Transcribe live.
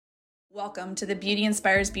Welcome to the Beauty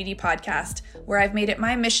Inspires Beauty podcast, where I've made it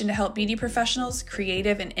my mission to help beauty professionals,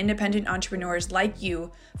 creative, and independent entrepreneurs like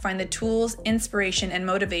you find the tools, inspiration, and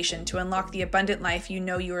motivation to unlock the abundant life you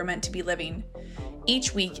know you are meant to be living.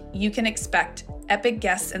 Each week, you can expect epic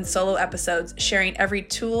guests and solo episodes sharing every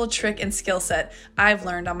tool, trick, and skill set I've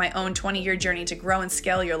learned on my own 20-year journey to grow and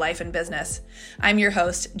scale your life and business. I'm your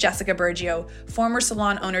host, Jessica Bergio, former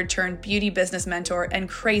salon owner turned beauty business mentor and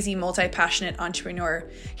crazy multi-passionate entrepreneur,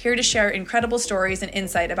 here to share incredible stories and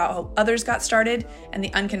insight about how others got started and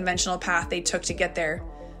the unconventional path they took to get there.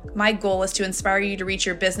 My goal is to inspire you to reach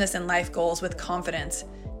your business and life goals with confidence,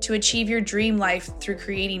 to achieve your dream life through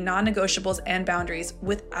creating non-negotiables and boundaries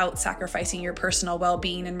without sacrificing your personal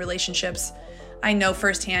well-being and relationships. I know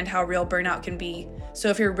firsthand how real burnout can be, so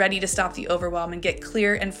if you're ready to stop the overwhelm and get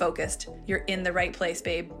clear and focused, you're in the right place,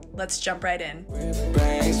 babe. Let's jump right in.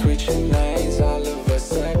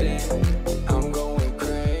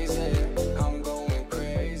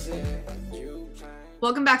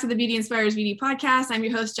 Welcome back to the Beauty Inspires Beauty podcast. I'm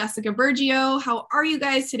your host, Jessica Bergio. How are you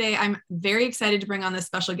guys today? I'm very excited to bring on this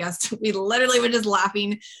special guest. We literally were just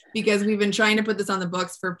laughing because we've been trying to put this on the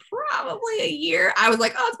books for probably a year. I was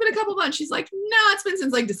like, oh, it's been a couple months. She's like, no, it's been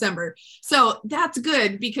since like December. So that's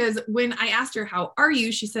good because when I asked her, how are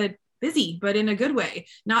you? She said, busy, but in a good way,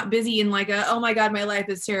 not busy in like a, oh my God, my life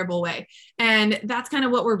is terrible way. And that's kind of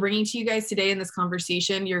what we're bringing to you guys today in this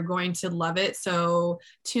conversation. You're going to love it. So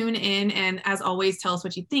tune in. And as always, tell us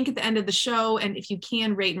what you think at the end of the show. And if you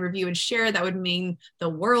can rate and review and share, that would mean the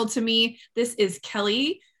world to me. This is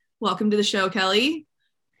Kelly. Welcome to the show, Kelly.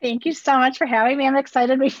 Thank you so much for having me. I'm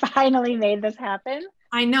excited we finally made this happen.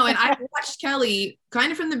 I know. And I watched Kelly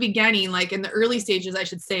kind of from the beginning, like in the early stages, I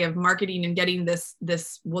should say, of marketing and getting this,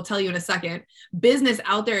 we'll tell you in a second, business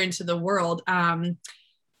out there into the world. And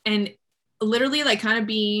literally like kind of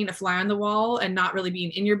being a fly on the wall and not really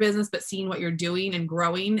being in your business, but seeing what you're doing and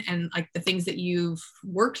growing and like the things that you've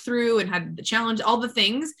worked through and had the challenge, all the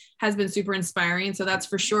things has been super inspiring. So that's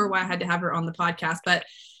for sure why I had to have her on the podcast. But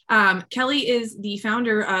Kelly is the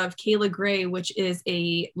founder of Kayla Gray, which is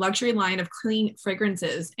a luxury line of clean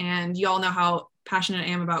fragrances. And you all know how passionate I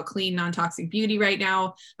am about clean, non-toxic beauty right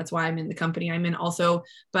now. That's why I'm in the company I'm in also.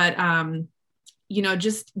 But,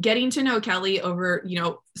 just getting to know Kelly over,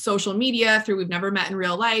 social media through, we've never met in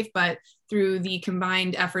real life, but through the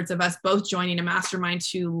combined efforts of us both joining a mastermind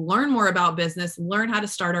to learn more about business, learn how to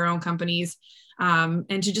start our own companies,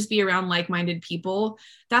 and to just be around like-minded people.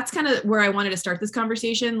 That's kind of where I wanted to start this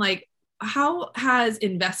conversation. Like, how has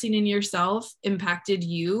investing in yourself impacted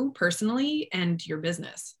you personally and your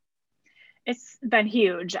business? It's been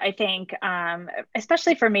huge, I think,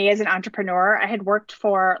 especially for me as an entrepreneur. I had worked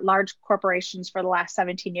for large corporations for the last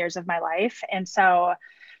 17 years of my life. And so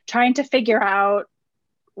trying to figure out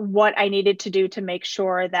what I needed to do to make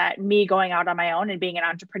sure that me going out on my own and being an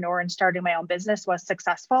entrepreneur and starting my own business was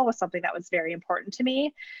successful was something that was very important to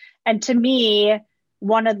me. And to me,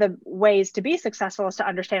 one of the ways to be successful is to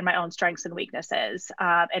understand my own strengths and weaknesses.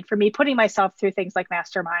 And for me, putting myself through things like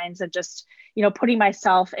masterminds and just, putting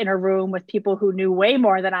myself in a room with people who knew way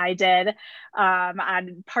more than I did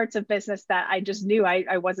on parts of business that I just knew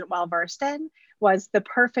I wasn't well versed in was the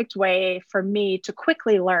perfect way for me to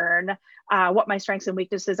quickly learn what my strengths and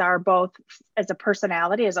weaknesses are, both as a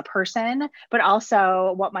personality, as a person, but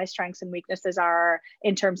also what my strengths and weaknesses are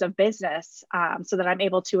in terms of business, so that I'm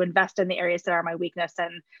able to invest in the areas that are my weakness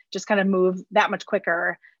and just kind of move that much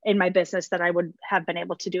quicker in my business than I would have been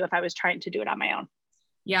able to do if I was trying to do it on my own.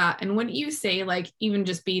 Yeah. And when you say like, even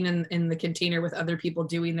just being in the container with other people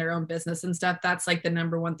doing their own business and stuff, that's like the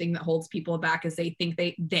number one thing that holds people back is they think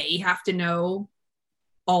they have to know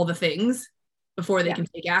all the things before they can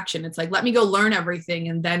take action. It's like, let me go learn everything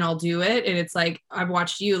and then I'll do it. And it's like, I've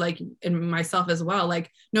watched you like, and myself as well,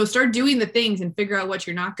 like, no, start doing the things and figure out what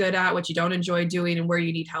you're not good at, what you don't enjoy doing and where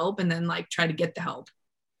you need help. And then like, try to get the help.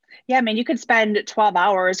 Yeah. I mean, you could spend 12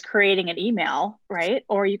 hours creating an email, right?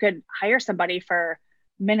 Or you could hire somebody for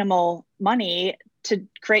minimal money to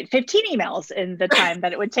create 15 emails in the time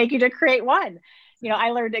that it would take you to create one.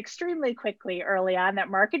 I learned extremely quickly early on that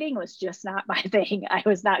marketing was just not my thing. I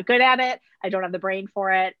was not good at it. I don't have the brain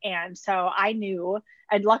for it. And so I knew,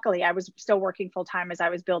 and luckily I was still working full time as I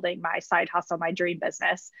was building my side hustle, my dream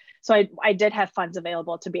business. So I did have funds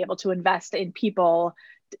available to be able to invest in people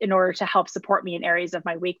in order to help support me in areas of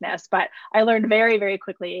my weakness. But I learned very, very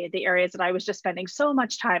quickly the areas that I was just spending so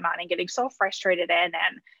much time on and getting so frustrated in,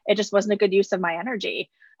 and it just wasn't a good use of my energy.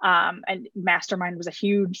 And Mastermind was a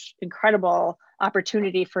huge, incredible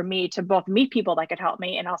opportunity for me to both meet people that could help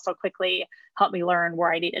me and also quickly help me learn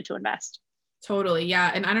where I needed to invest. Totally.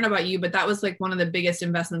 Yeah. And I don't know about you, but that was like one of the biggest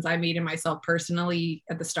investments I made in myself personally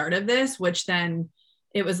at the start of this, which then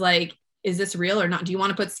it was like, is this real or not? Do you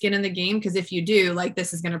want to put skin in the game? Because if you do, like,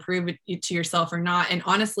 this is going to prove it to yourself or not. And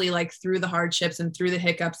honestly, like through the hardships and through the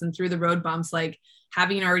hiccups and through the road bumps, like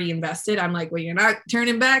having already invested, I'm like, well, you're not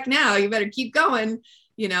turning back now. You better keep going,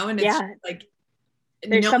 And it's Yeah. like,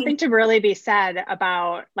 There's something to really be said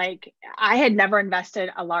about, like, I had never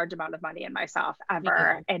invested a large amount of money in myself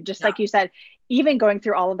ever. And just like you said, even going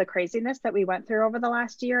through all of the craziness that we went through over the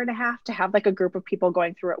last year and a half, to have like a group of people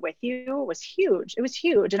going through it with you was huge. It was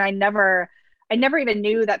huge. And I never even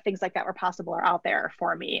knew that things like that were possible or out there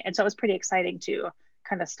for me. And so it was pretty exciting to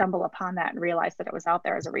kind of stumble upon that and realize that it was out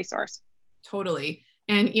there as a resource. Totally.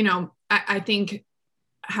 And, I think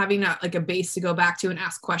having like a base to go back to and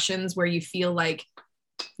ask questions where you feel like,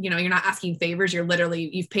 you're not asking favors,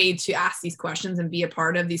 you've paid to ask these questions and be a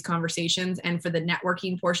part of these conversations. And for the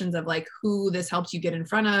networking portions of like who this helps you get in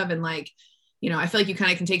front of. And like, I feel like you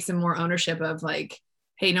kind of can take some more ownership of like,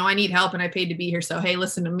 hey, no, I need help and I paid to be here. So, hey,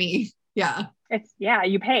 listen to me. Yeah.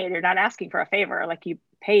 You paid, you're not asking for a favor. Like, you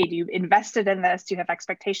paid, you invested in this, you have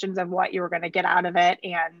expectations of what you were going to get out of it.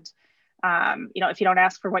 And, if you don't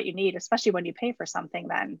ask for what you need, especially when you pay for something,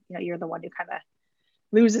 then, you're the one who kind of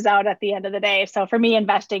loses out at the end of the day. So for me,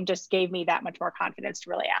 investing just gave me that much more confidence to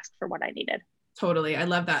really ask for what I needed. Totally. I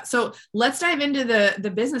love that. So let's dive into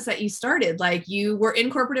the business that you started. Like, you were in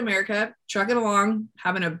corporate America, trucking along,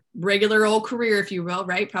 having a regular old career, if you will,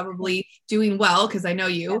 right? Probably doing well, because I know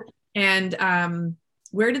you. And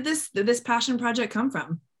where did this passion project come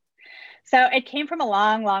from? So it came from a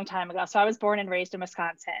long, long time ago. So I was born and raised in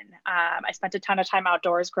Wisconsin. I spent a ton of time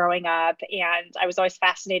outdoors growing up, and I was always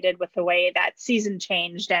fascinated with the way that season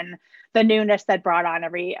changed and the newness that brought on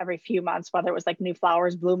every few months, whether it was like new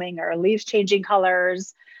flowers blooming or leaves changing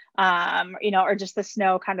colors, or just the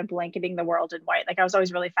snow kind of blanketing the world in white. Like, I was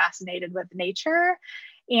always really fascinated with nature.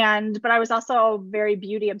 But I was also very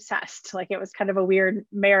beauty obsessed. Like, it was kind of a weird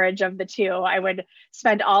marriage of the two. I would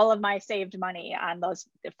spend all of my saved money on those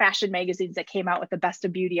fashion magazines that came out with the best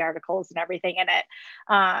of beauty articles and everything in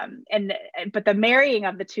it. But the marrying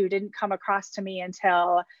of the two didn't come across to me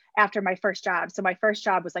until after my first job. So my first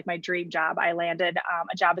job was like my dream job. I landed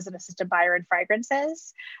a job as an assistant buyer in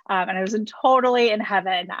fragrances, and I was totally in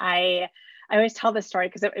heaven. I always tell this story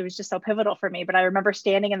because it was just so pivotal for me. But I remember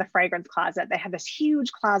standing in the fragrance closet. They had this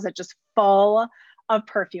huge closet just full of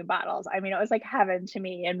perfume bottles. I mean, it was like heaven to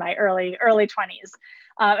me in my early 20s.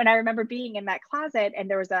 And I remember being in that closet, and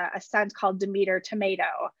there was a scent called Demeter Tomato.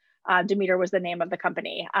 Demeter was the name of the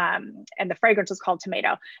company, and the fragrance was called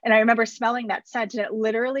Tomato. And I remember smelling that scent, and it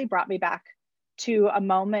literally brought me back to a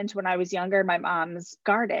moment when I was younger in my mom's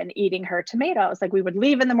garden eating her tomatoes. Like, we would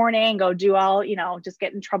leave in the morning and go do all, just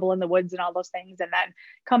get in trouble in the woods and all those things, and then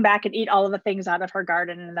come back and eat all of the things out of her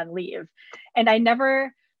garden and then leave. And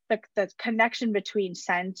the connection between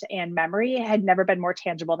scent and memory had never been more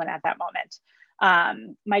tangible than at that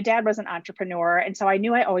moment. My dad was an entrepreneur, and so I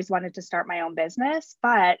knew I always wanted to start my own business,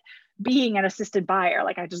 but being an assisted buyer,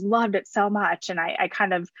 like, I just loved it so much. And I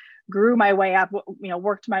kind of grew my way up,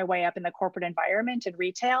 worked my way up in the corporate environment and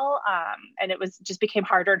retail. And it just became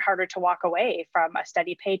harder and harder to walk away from a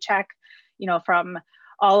steady paycheck, from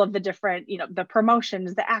all of the different, the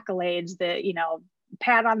promotions, the accolades, the,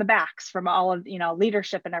 pat on the backs from all of,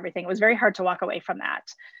 leadership and everything. It was very hard to walk away from that.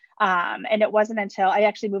 And it wasn't until I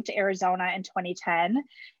actually moved to Arizona in 2010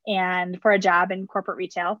 and for a job in corporate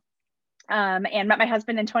retail. And met my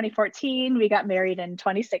husband in 2014. We got married in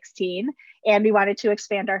 2016, and we wanted to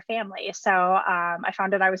expand our family. So I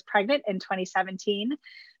found out I was pregnant in 2017,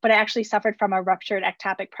 but I actually suffered from a ruptured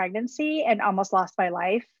ectopic pregnancy and almost lost my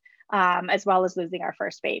life, as well as losing our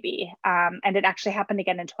first baby. And it actually happened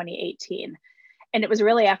again in 2018. And it was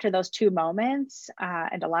really after those two moments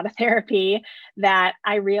and a lot of therapy that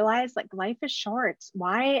I realized, like, life is short.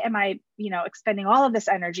 Why am I, expending all of this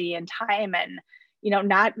energy and time and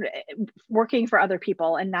not working for other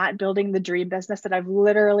people and not building the dream business that I've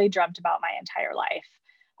literally dreamt about my entire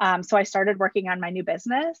life. So I started working on my new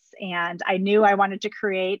business, and I knew I wanted to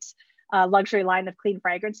create a luxury line of clean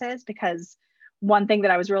fragrances, because one thing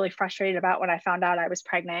that I was really frustrated about when I found out I was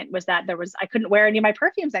pregnant was that I couldn't wear any of my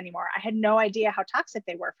perfumes anymore. I had no idea how toxic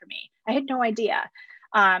they were for me. I had no idea.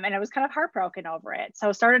 And I was kind of heartbroken over it. So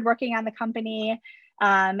I started working on the company,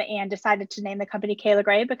 and decided to name the company Kayla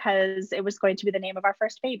Gray because it was going to be the name of our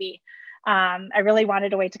first baby. I really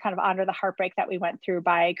wanted a way to kind of honor the heartbreak that we went through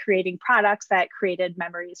by creating products that created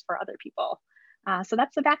memories for other people. So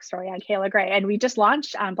that's the backstory on Kayla Gray. And we just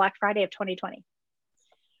launched on Black Friday of 2020.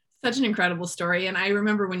 Such an incredible story. And I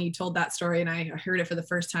remember when you told that story and I heard it for the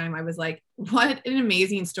first time, I was like, what an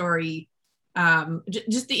amazing story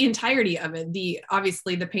just the entirety of it, the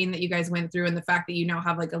obviously the pain that you guys went through and the fact that you now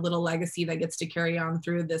have like a little legacy that gets to carry on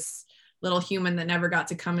through this little human that never got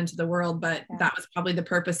to come into the world, but that was probably the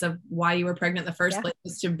purpose of why you were pregnant in the first place,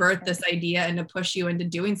 was to birth this idea and to push you into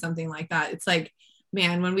doing something like that. It's like,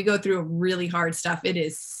 man, when we go through really hard stuff, it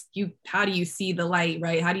is how do you see the light,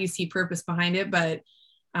 right? How do you see purpose behind it? But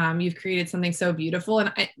you've created something so beautiful,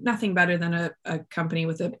 and nothing better than a company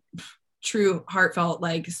with a true heartfelt,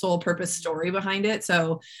 like soul purpose story behind it.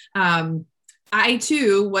 So I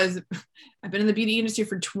too I've been in the beauty industry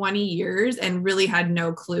for 20 years and really had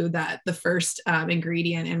no clue that the first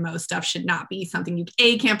ingredient in most stuff should not be something you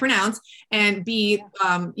A, can't pronounce, and B,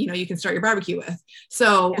 you can start your barbecue with.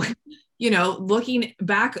 So looking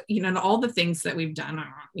back, to all the things that we've done,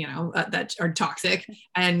 that are toxic,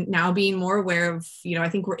 and now being more aware of, I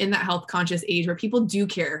think we're in that health conscious age where people do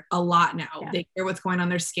care a lot now. Yeah. They care what's going on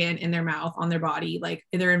their skin, in their mouth, on their body, like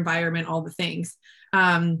in their environment, all the things.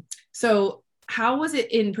 So how was it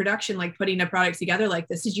in production, like putting a product together like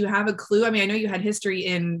this? Did you have a clue? I mean, I know you had history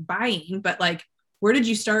in buying, but like, where did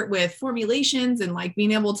you start with formulations and like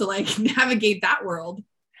being able to like navigate that world?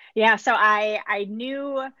 Yeah. So I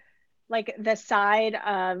knew like the side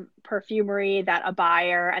of perfumery that a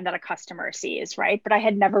buyer and that a customer sees, right? But I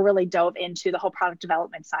had never really dove into the whole product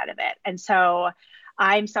development side of it. And so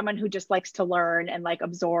I'm someone who just likes to learn and like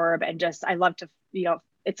absorb, and just, I love to,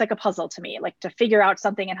 it's like a puzzle to me, like to figure out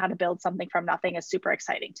something and how to build something from nothing is super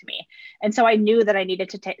exciting to me. And so I knew that I needed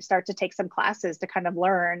to start to take some classes to kind of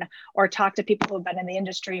learn, or talk to people who've been in the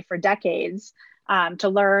industry for decades, to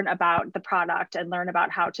learn about the product and learn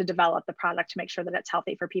about how to develop the product to make sure that it's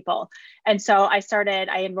healthy for people. And so I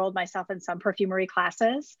enrolled myself in some perfumery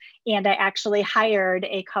classes, and I actually hired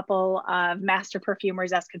a couple of master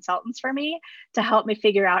perfumers as consultants for me to help me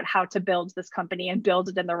figure out how to build this company and build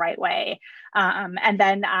it in the right way. And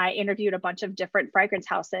then I interviewed a bunch of different fragrance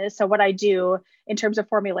houses. So what I do in terms of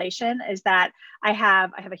formulation is that I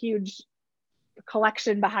have a huge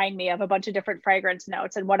collection behind me of a bunch of different fragrance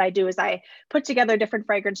notes. And what I do is I put together different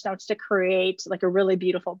fragrance notes to create like a really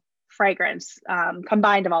beautiful fragrance,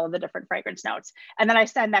 combined of all of the different fragrance notes. And then I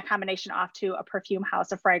send that combination off to a perfume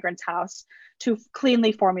house, a fragrance house, to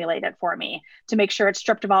cleanly formulate it for me, to make sure it's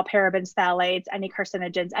stripped of all parabens, phthalates, any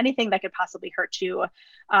carcinogens, anything that could possibly hurt you,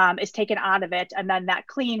 is taken out of it. And then that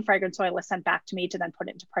clean fragrance oil is sent back to me to then put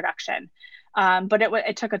into production. But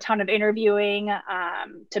it took a ton of interviewing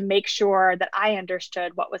to make sure that I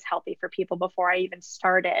understood what was healthy for people before I even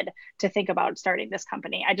started to think about starting this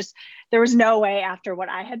company. There was no way, after what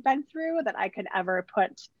I had been through, that I could ever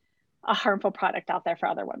put a harmful product out there for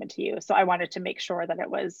other women to use. So I wanted to make sure that it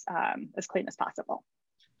was as clean as possible.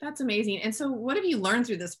 That's amazing. And so what have you learned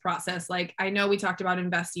through this process? Like, I know we talked about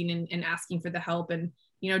investing and asking for the help, and,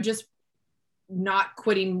 just not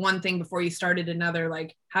quitting one thing before you started another,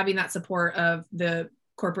 like having that support of the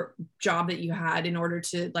corporate job that you had in order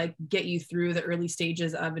to like get you through the early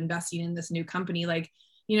stages of investing in this new company. Like,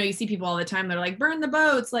 you see people all the time, they're like, burn the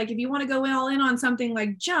boats. Like, if you want to go all in on something,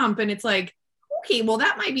 like jump. And it's like, okay, well,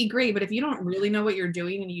 that might be great, but if you don't really know what you're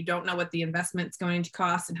doing and you don't know what the investment's going to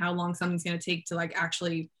cost and how long something's going to take to like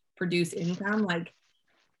actually produce income, like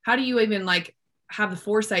how do you even like have the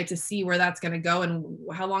foresight to see where that's going to go and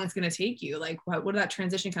how long it's going to take you? Like, what did that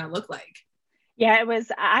transition kind of look like? Yeah,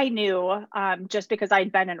 I knew, just because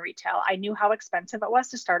I'd been in retail, I knew how expensive it was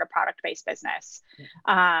to start a product-based business.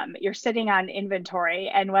 You're sitting on inventory,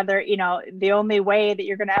 and whether, the only way that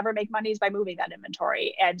you're going to ever make money is by moving that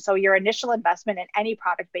inventory. And so your initial investment in any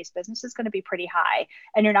product-based business is going to be pretty high,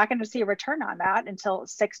 and you're not going to see a return on that until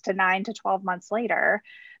 6 to 9 to 12 months later,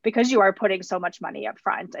 because you are putting so much money up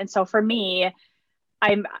front. And so for me,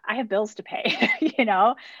 I have bills to pay,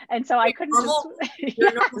 and so I couldn't just,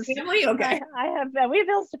 yes, family? Okay. we have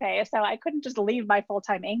bills to pay. So I couldn't just leave my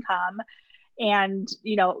full-time income and,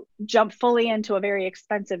 jump fully into a very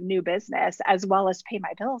expensive new business as well as pay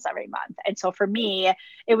my bills every month. And so for me,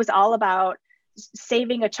 it was all about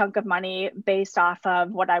saving a chunk of money based off of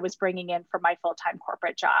what I was bringing in from my full-time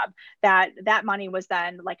corporate job. That money was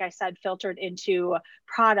then, like I said, filtered into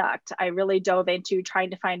product. I really dove into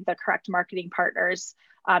trying to find the correct marketing partners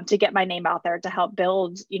to get my name out there, to help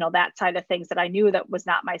build, that side of things that I knew that was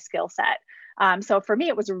not my skill set. So for me,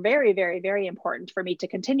 it was very, very, very important for me to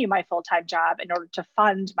continue my full-time job in order to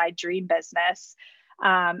fund my dream business.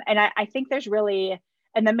 And I think there's really,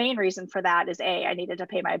 and the main reason for that is A, I needed to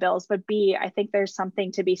pay my bills, but B, I think there's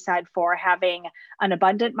something to be said for having an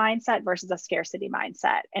abundant mindset versus a scarcity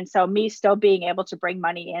mindset. And so me still being able to bring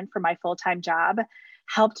money in for my full-time job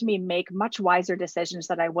helped me make much wiser decisions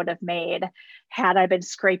that I would have made had I been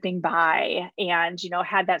scraping by and,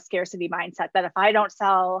 had that scarcity mindset that if I don't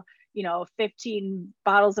sell, 15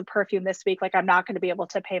 bottles of perfume this week, like I'm not going to be able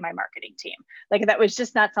to pay my marketing team. Like that was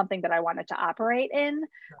just not something that I wanted to operate in,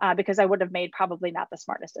 because I would have made probably not the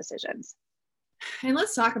smartest decisions. And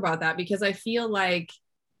let's talk about that, because I feel like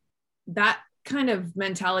that kind of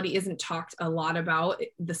mentality isn't talked a lot about,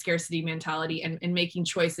 the scarcity mentality and making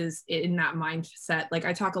choices in that mindset. Like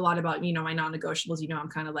I talk a lot about, my non-negotiables, I'm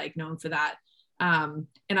kind of like known for that. And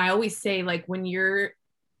I always say, like, when you're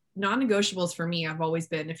non-negotiables for me, I've always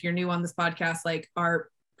been, if you're new on this podcast, like are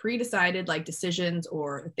pre-decided like decisions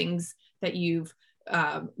or things that you've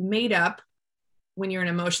made up when you're in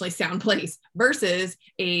an emotionally sound place, versus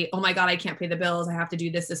oh my God, I can't pay the bills, I have to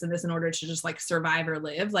do this, this, and this in order to just like survive or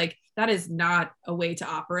live. Like that is not a way to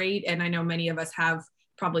operate. And I know many of us have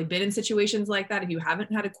probably been in situations like that. If you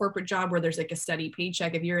haven't had a corporate job where there's like a steady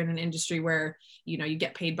paycheck, if you're in an industry where, you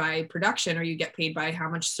get paid by production, or you get paid by how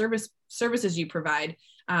much services you provide,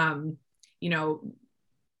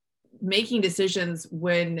 making decisions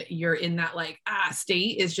when you're in that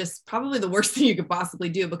state is just probably the worst thing you could possibly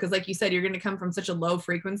do, because like you said, you're going to come from such a low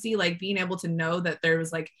frequency. Like being able to know that there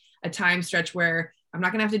was like a time stretch where I'm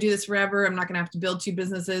not going to have to do this forever, I'm not going to have to build two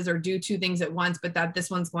businesses or do two things at once, but that this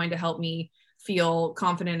one's going to help me feel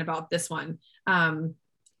confident about this one.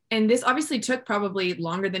 And this obviously took probably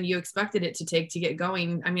longer than you expected it to take to get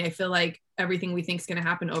going. I mean, I feel like everything we think is going to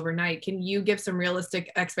happen overnight. Can you give some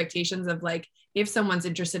realistic expectations of like, if someone's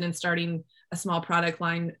interested in starting a small product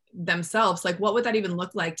line themselves, like what would that even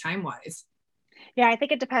look like time-wise? Yeah, I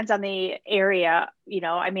think it depends on the area.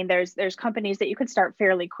 There's companies that you can start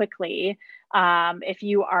fairly quickly if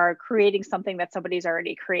you are creating something that somebody's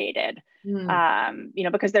already created.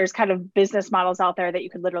 Because there's kind of business models out there that you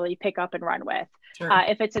could literally pick up and run with. Sure.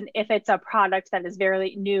 If it's a product that is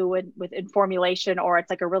very new in formulation, or it's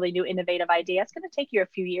like a really new innovative idea, it's going to take you a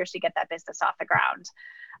few years to get that business off the ground.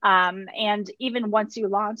 And even once you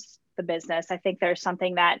launch the business, I think there's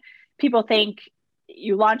something that people think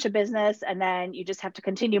you launch a business and then you just have to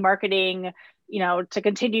continue marketing, to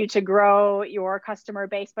continue to grow your customer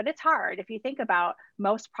base. But it's hard. If you think about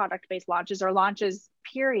most product-based launches or launches,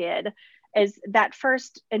 period, is that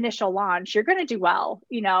first initial launch, you're going to do well,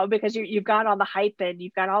 because you've got all the hype and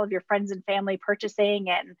you've got all of your friends and family purchasing,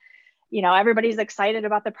 and everybody's excited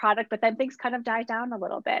about the product, but then things kind of die down a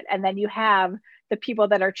little bit. And then you have the people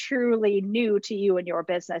that are truly new to you and your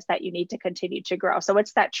business that you need to continue to grow. So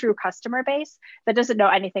it's that true customer base that doesn't know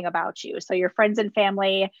anything about you. So your friends and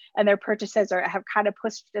family and their purchases have kind of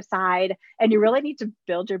pushed aside, and you really need to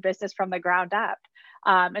build your business from the ground up.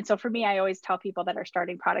 And so for me, I always tell people that are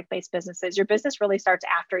starting product-based businesses, your business really starts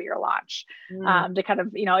after your launch, to kind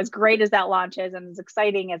of, as great as that launch is and as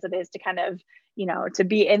exciting as it is to kind of, to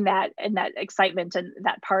be in that excitement and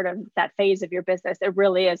that part of that phase of your business. It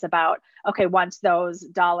really is about, okay, once those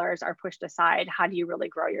dollars are pushed aside, how do you really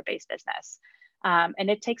grow your base business? And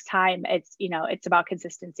it takes time. It's about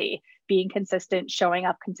consistency, being consistent, showing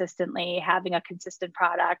up consistently, having a consistent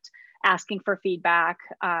product, asking for feedback.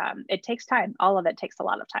 It takes time. All of it takes a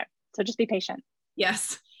lot of time. So just be patient.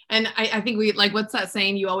 Yes. And I think what's that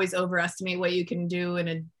saying? You always overestimate what you can do in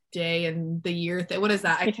a day and the year. What is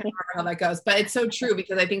that? I can't remember how that goes, but it's so true,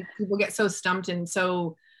 because I think people get so stumped and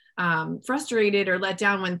so frustrated or let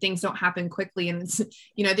down when things don't happen quickly. And it's,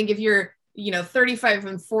 I think if you're 35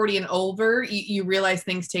 and 40 and over, you realize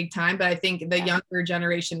things take time. But I think the younger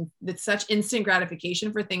generation, it's such instant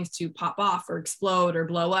gratification for things to pop off or explode or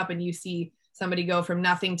blow up. And you see somebody go from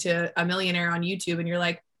nothing to a millionaire on YouTube, and you're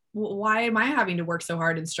like, why am I having to work so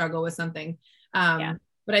hard and struggle with something?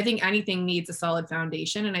 But I think anything needs a solid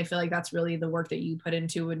foundation. And I feel like that's really the work that you put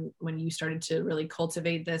into when you started to really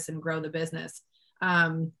cultivate this and grow the business.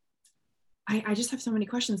 I just have so many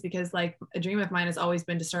questions, because like a dream of mine has always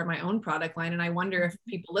been to start my own product line. And I wonder if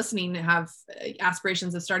people listening have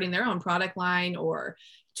aspirations of starting their own product line or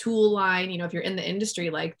tool line. If you're in the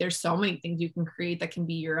industry, like there's so many things you can create that can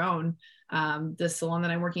be your own. The salon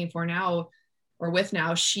that I'm working for now, or with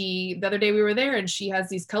now, the other day we were there, and she has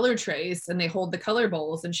these color trays and they hold the color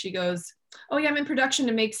bowls. And she goes, oh yeah, I'm in production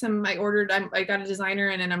to make some, I got a designer,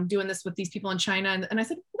 and then I'm doing this with these people in China. And I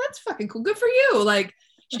said, well, that's fucking cool. Good for you. Like,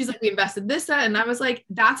 she's like, we invested this, that. And I was like,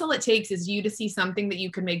 that's all it takes, is you to see something that you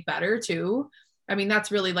can make better too. I mean, that's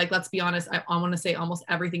really like, let's be honest. I want to say almost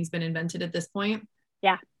everything's been invented at this point.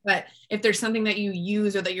 Yeah. But if there's something that you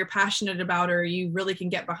use or that you're passionate about, or you really can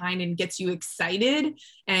get behind and gets you excited,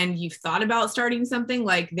 and you've thought about starting something,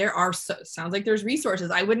 like sounds like there's resources.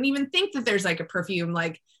 I wouldn't even think that there's like a perfume,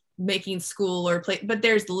 like making school or play, but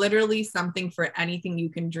there's literally something for anything you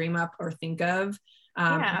can dream up or think of.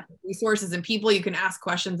 Resources and people you can ask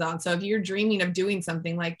questions on. So if you're dreaming of doing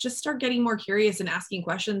something, like just start getting more curious and asking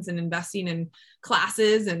questions and investing in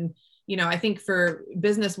classes. And, you know, I think for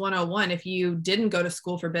business 101, if you didn't go to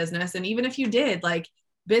school for business, and even if you did, like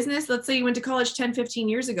business, let's say you went to college 10, 15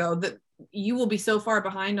 years ago, that you will be so far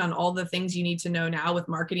behind on all the things you need to know now with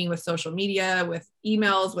marketing, with social media, with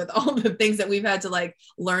emails, with all the things that we've had to like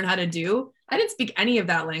learn how to do. I didn't speak any of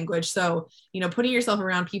that language. So, you know, putting yourself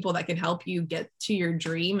around people that can help you get to your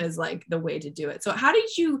dream is like the way to do it. So how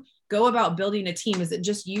did you go about building a team? Is it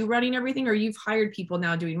just you running everything, or you've hired people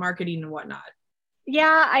now doing marketing and whatnot?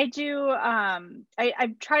 Yeah, I do.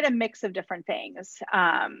 I tried a mix of different things.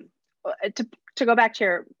 To go back to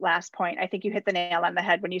your last point, I think you hit the nail on the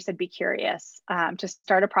head when you said be curious. To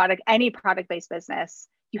start a product, any product-based business,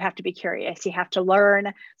 you have to be curious. You have to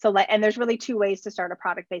learn. And there's really two ways to start a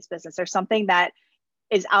product-based business. There's something that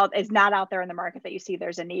is not out there in the market that you see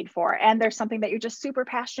there's a need for, and there's something that you're just super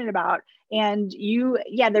passionate about. And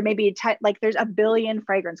there may be like there's a billion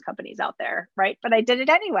fragrance companies out there, right? But I did it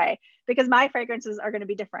anyway because my fragrances are going to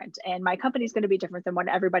be different, and my company's going to be different than what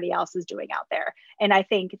everybody else is doing out there. And I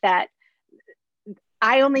think that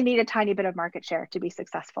I only need a tiny bit of market share to be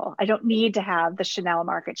successful. I don't need to have the Chanel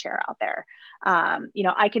market share out there.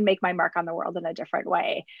 I can make my mark on the world in a different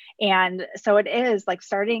way. And so it is like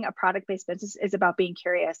starting a product-based business is about being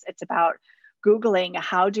curious. It's about Googling,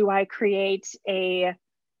 how do I create I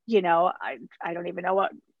don't even know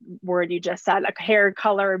what word you just said, a hair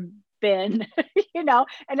color bin,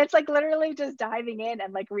 and it's like literally just diving in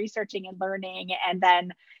and like researching and learning, and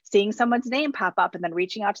then seeing someone's name pop up and then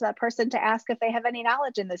reaching out to that person to ask if they have any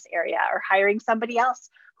knowledge in this area, or hiring somebody else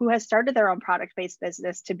who has started their own product-based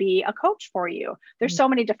business to be a coach for you. There's so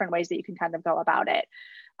many different ways that you can kind of go about it.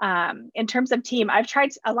 In terms of team, I've tried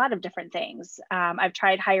a lot of different things. I've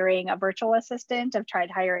tried hiring a virtual assistant. I've tried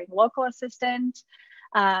hiring a local assistant.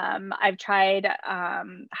 I've tried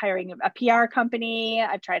hiring a PR company.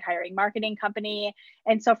 I've tried hiring marketing company.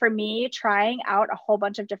 And so for me, trying out a whole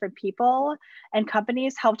bunch of different people and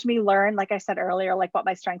companies helped me learn, like I said earlier, like what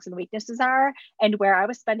my strengths and weaknesses are and where I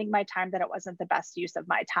was spending my time that it wasn't the best use of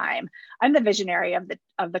my time. I'm the visionary of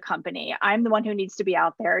the company. I'm the one who needs to be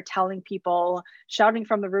out there telling people, shouting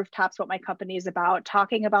from the rooftops what my company is about,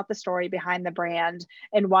 talking about the story behind the brand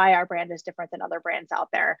and why our brand is different than other brands out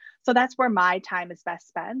there. So that's where my time is best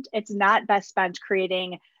spent. It's not best spent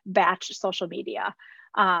creating batch social media.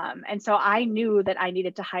 And so I knew that I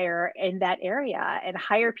needed to hire in that area and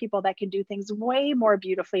hire people that can do things way more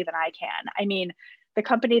beautifully than I can. I mean, the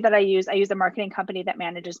company that I use a marketing company that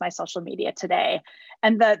manages my social media today.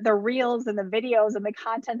 And the reels and the videos and the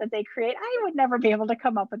content that they create, I would never be able to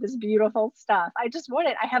come up with this beautiful stuff. I just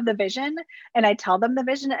wouldn't. I have the vision and I tell them the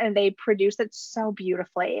vision and they produce it so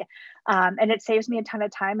beautifully. And it saves me a ton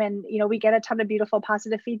of time, and we get a ton of beautiful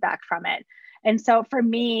positive feedback from it. And so for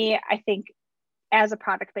me, I think as a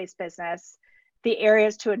product-based business, the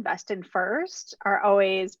areas to invest in first are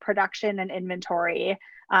always production and inventory.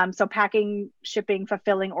 So packing, shipping,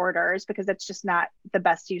 fulfilling orders, because it's just not the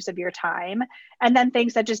best use of your time. And then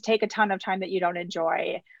things that just take a ton of time that you don't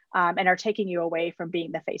enjoy and are taking you away from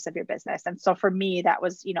being the face of your business. And so for me, that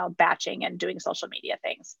was, batching and doing social media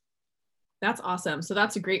things. That's awesome. So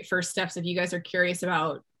that's a great first steps if you guys are curious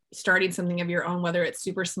about starting something of your own, whether it's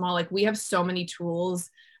super small. Like we have so many tools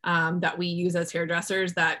that we use as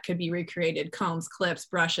hairdressers that could be recreated: combs, clips,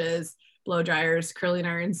 brushes, blow dryers, curling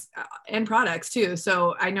irons, and products too.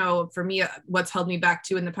 So I know for me, what's held me back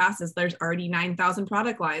too in the past is there's already 9,000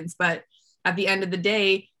 product lines, but at the end of the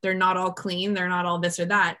day, they're not all clean. They're not all this or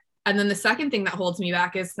that. And then the second thing that holds me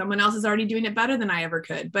back is someone else is already doing it better than I ever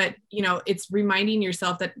could. But, it's reminding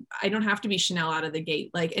yourself that I don't have to be Chanel out of the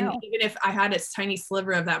gate. Like, and even if I had a tiny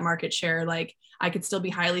sliver of that market share, like I could still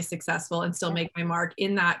be highly successful and still make my mark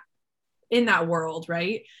in that world.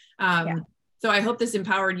 Right. So I hope this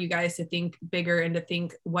empowered you guys to think bigger and to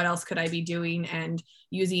think, what else could I be doing, and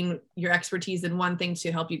using your expertise in one thing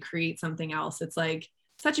to help you create something else. It's like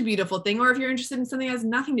such a beautiful thing. Or if you're interested in something that has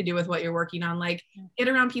nothing to do with what you're working on, like get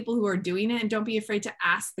around people who are doing it and don't be afraid to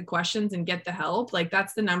ask the questions and get the help. Like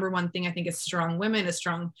that's the number one thing I think as strong women, as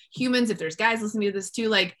strong humans. If there's guys listening to this too,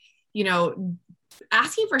 like,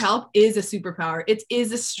 asking for help is a superpower. It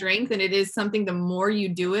is a strength, and it is something, the more you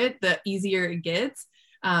do it, the easier it gets.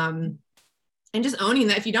 and just owning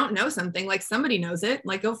that if you don't know something, like somebody knows it,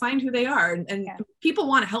 like go find who they are. And people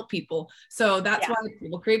want to help people. So that's why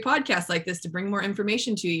people create podcasts like this, to bring more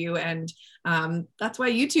information to you. And that's why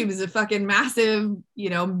YouTube is a fucking massive,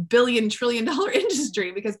 billion trillion dollar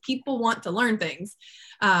industry, because people want to learn things.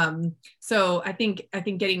 So I think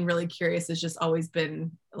getting really curious has just always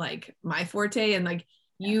been like my forte, and like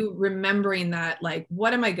you remembering that, like,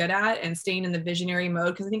 what am I good at, and staying in the visionary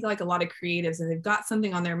mode. Cause I think like a lot of creatives, and they've got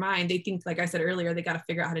something on their mind, they think, like I said earlier, they got to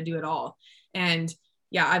figure out how to do it all. And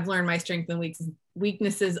yeah, I've learned my strengths and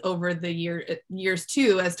weaknesses over the years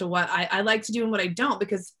too, as to what I like to do and what I don't,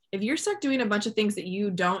 because if you're stuck doing a bunch of things that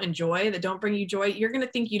you don't enjoy, that don't bring you joy, you're going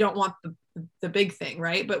to think you don't want the big thing,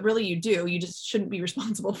 right? But really you do. You just shouldn't be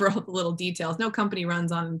responsible for all the little details. No company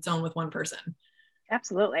runs on its own with one person.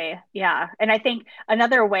 Absolutely. Yeah. And I think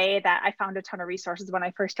another way that I found a ton of resources when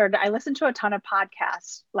I first started, I listened to a ton of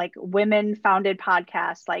podcasts, like women founded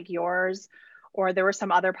podcasts like yours, or there were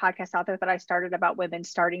some other podcasts out there that I started about women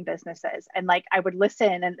starting businesses. And like, I would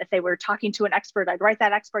listen, and if they were talking to an expert, I'd write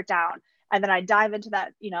that expert down. And then I'd dive into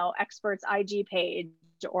that, expert's IG page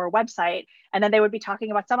or website. And then they would be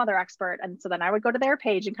talking about some other expert. And so then I would go to their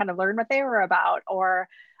page and kind of learn what they were about. Or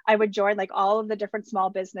I would join like all of the different small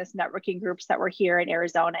business networking groups that were here in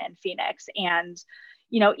Arizona and Phoenix. And,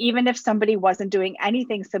 even if somebody wasn't doing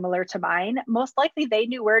anything similar to mine, most likely they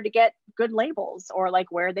knew where to get good labels, or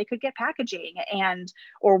like where they could get packaging,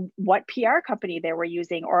 or what PR company they were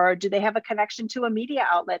using, or do they have a connection to a media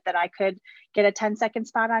outlet that I could get a 10-second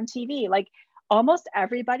spot on TV? Like almost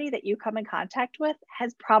everybody that you come in contact with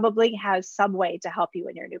has some way to help you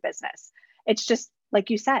in your new business. It's just, like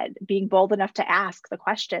you said, being bold enough to ask the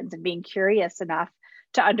questions and being curious enough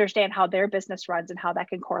to understand how their business runs and how that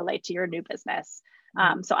can correlate to your new business.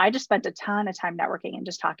 So I just spent a ton of time networking and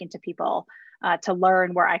just talking to people to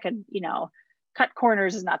learn where I could, cut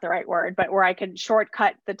corners is not the right word, but where I could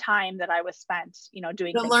shortcut the time that I was spent,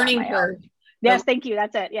 doing the learning curve. Yes, thank you.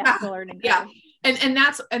 That's it. Yeah, the learning curve. Yeah. And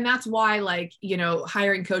that's why, like,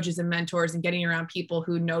 hiring coaches and mentors and getting around people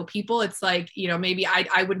who know people, it's like, maybe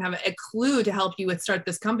I wouldn't have a clue to help you with start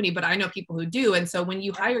this company, but I know people who do. And so when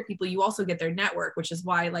you hire people, you also get their network, which is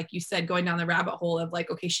why, like you said, going down the rabbit hole of like,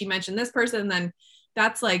 okay, she mentioned this person, then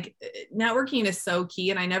that's like, networking is so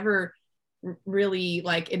key. And I never really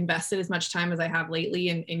like invested as much time as I have lately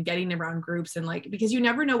in getting around groups, and like, because you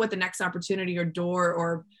never know what the next opportunity or door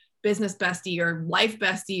or business bestie or life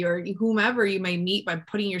bestie or whomever you may meet by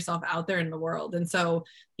putting yourself out there in the world. And so,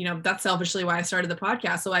 that's selfishly why I started the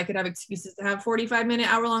podcast, so I could have excuses to have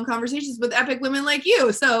 45-minute, hour-long conversations with epic women like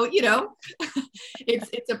you. So,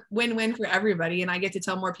 it's a win-win for everybody. And I get to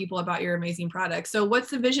tell more people about your amazing products. So what's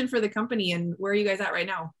the vision for the company, and where are you guys at right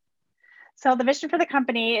now? So the vision for the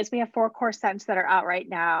company is we have 4 core scents that are out right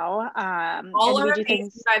now. All of our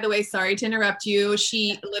things, by the way, sorry to interrupt you.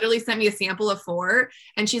 She literally sent me a sample of 4,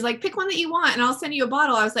 and she's like, pick one that you want and I'll send you a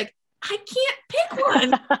bottle. I was like, I can't pick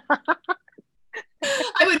one.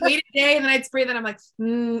 I would wait a day and then I'd spray that. I'm like,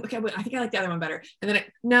 okay, I think I like the other one better. And then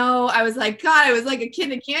I was like, God, I was like a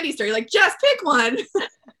kid in a candy store. You're like, just pick one.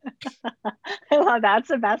 I love that. That's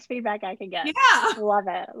the best feedback I can get. Yeah. Love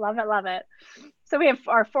it. Love it. Love it. So we have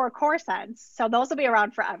our 4 core scents. So those will be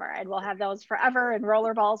around forever, and we'll have those forever in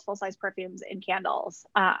roller balls, full-size perfumes, and candles.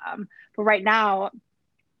 But right now,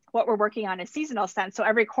 what we're working on is seasonal scents. So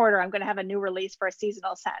every quarter, I'm going to have a new release for a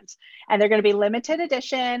seasonal scent, and they're going to be limited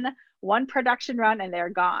edition, 1 production run, and they're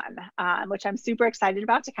gone, which I'm super excited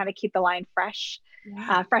about to kind of keep the line fresh,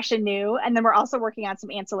 fresh and new. And then we're also working on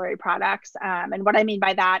some ancillary products. And what I mean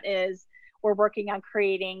by that is we're working on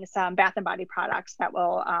creating some Bath and Body products that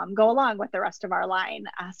will go along with the rest of our line.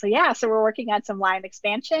 So we're working on some line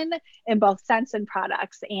expansion in both scents and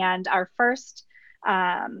products. And our first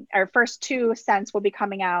 2 scents will be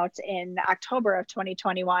coming out in October of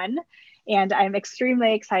 2021. And I'm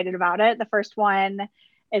extremely excited about it. The first one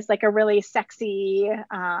is like a really sexy,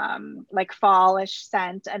 like fallish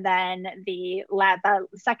scent. And then the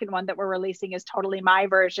second one that we're releasing is totally my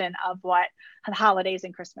version of what the holidays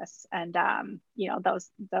and Christmas and, that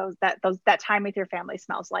time with your family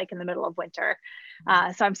smells like in the middle of winter.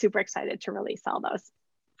 So I'm super excited to release all those.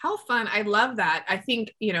 How fun. I love that. I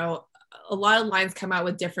think, a lot of lines come out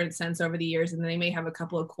with different scents over the years, and they may have a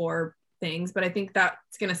couple of core things, but I think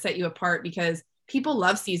that's going to set you apart because people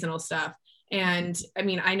love seasonal stuff. And I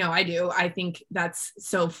mean, I know I do. I think that's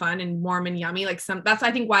so fun and warm and yummy. Like that's,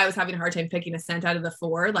 I think why I was having a hard time picking a scent out of the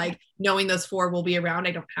 4, like knowing those 4 will be around.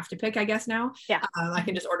 I don't have to pick, I guess now. Yeah. I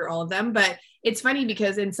can just order all of them. But it's funny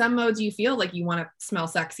because in some modes you feel like you want to smell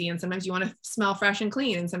sexy, and sometimes you want to smell fresh and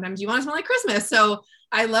clean, and sometimes you want to smell like Christmas. So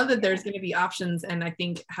I love that there's going to be options. And I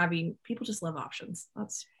think having people just love options.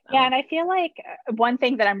 And I feel like one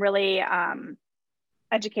thing that I'm really,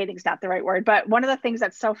 educating is not the right word, but one of the things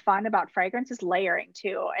that's so fun about fragrance is layering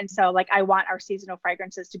too. And so like, I want our seasonal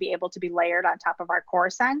fragrances to be able to be layered on top of our core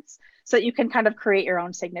scents so that you can kind of create your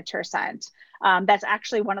own signature scent. That's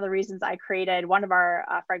actually one of the reasons I created one of our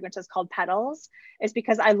fragrances called Petals, is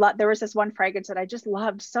because there was this one fragrance that I just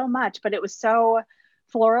loved so much, but it was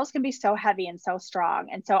florals can be so heavy and so strong.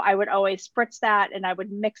 And so I would always spritz that and I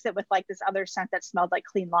would mix it with like this other scent that smelled like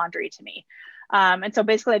clean laundry to me. And so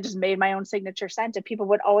basically I just made my own signature scent, and people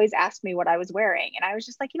would always ask me what I was wearing. And I was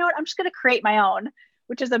just like, you know what, I'm just going to create my own,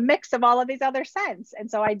 which is a mix of all of these other scents. And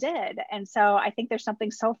so I did. And so I think there's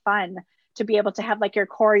something so fun to be able to have like your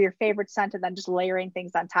core, your favorite scent, and then just layering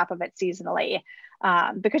things on top of it seasonally.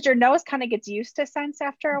 Because your nose kind of gets used to scents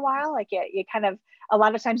after a while. Like you kind of, a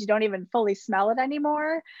lot of times you don't even fully smell it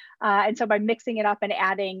anymore. And so by mixing it up and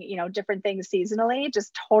adding, different things seasonally,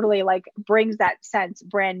 just totally like brings that scent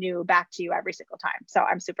brand new back to you every single time. So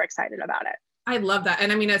I'm super excited about it. I love that.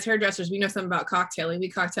 And I mean, as hairdressers, we know something about cocktailing. We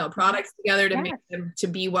cocktail products together to make them to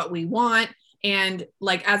be what we want. And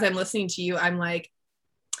like, as I'm listening to you, I'm like,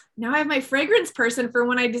 now I have my fragrance person for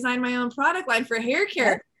when I design my own product line for hair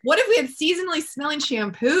care. What if we had seasonally smelling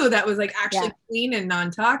shampoo that was like actually clean and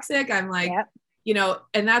non-toxic? I'm like,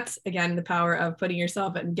 and that's again, the power of putting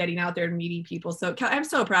yourself and getting out there and meeting people. So I'm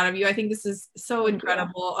so proud of you. I think this is so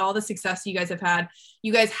incredible. All the success you guys have had.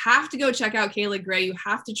 You guys have to go check out Kayla Gray. You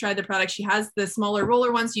have to try the product. She has the smaller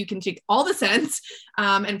roller ones. So you can take all the scents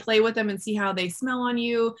and play with them and see how they smell on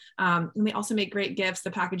you. And they also make great gifts. The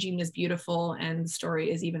packaging is beautiful and the story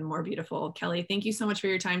is even more beautiful. Kelly, thank you so much for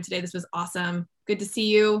your time today. This was awesome. Good to see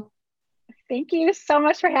you. Thank you so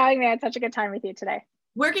much for having me. I had such a good time with you today.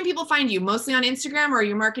 Where can people find you? Mostly on Instagram, or are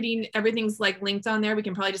you marketing? Everything's like linked on there. We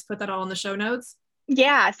can probably just put that all in the show notes.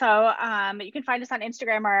 Yeah. So you can find us on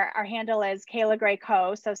Instagram. Our handle is Kayla Gray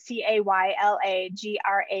Co. So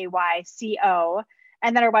CAYLAGRAYCO.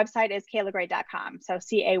 And then our website is kaylagray.com. So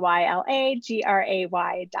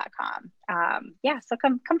CAYLAGRAY.com. So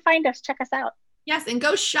come find us, check us out. Yes. And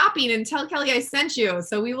go shopping and tell Kelly I sent you.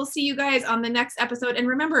 So we will see you guys on the next episode. And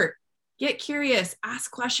remember, get curious,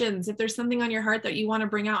 ask questions. If there's something on your heart that you want to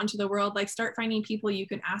bring out into the world, like start finding people you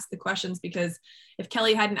can ask the questions, because if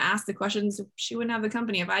Kelly hadn't asked the questions, she wouldn't have the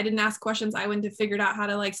company. If I didn't ask questions, I wouldn't have figured out how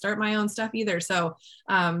to like start my own stuff either. So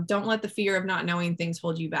don't let the fear of not knowing things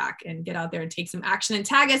hold you back, and get out there and take some action, and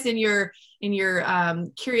tag us in your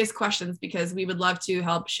curious questions, because we would love to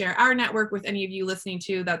help share our network with any of you listening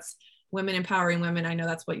to. That's women empowering women. I know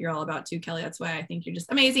that's what you're all about too, Kelly. That's why I think you're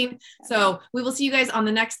just amazing. So we will see you guys on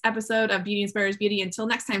the next episode of Beauty Inspires Beauty. Until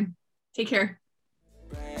next time, take care.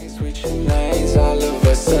 Switching lanes all of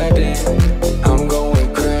a sudden, I'm going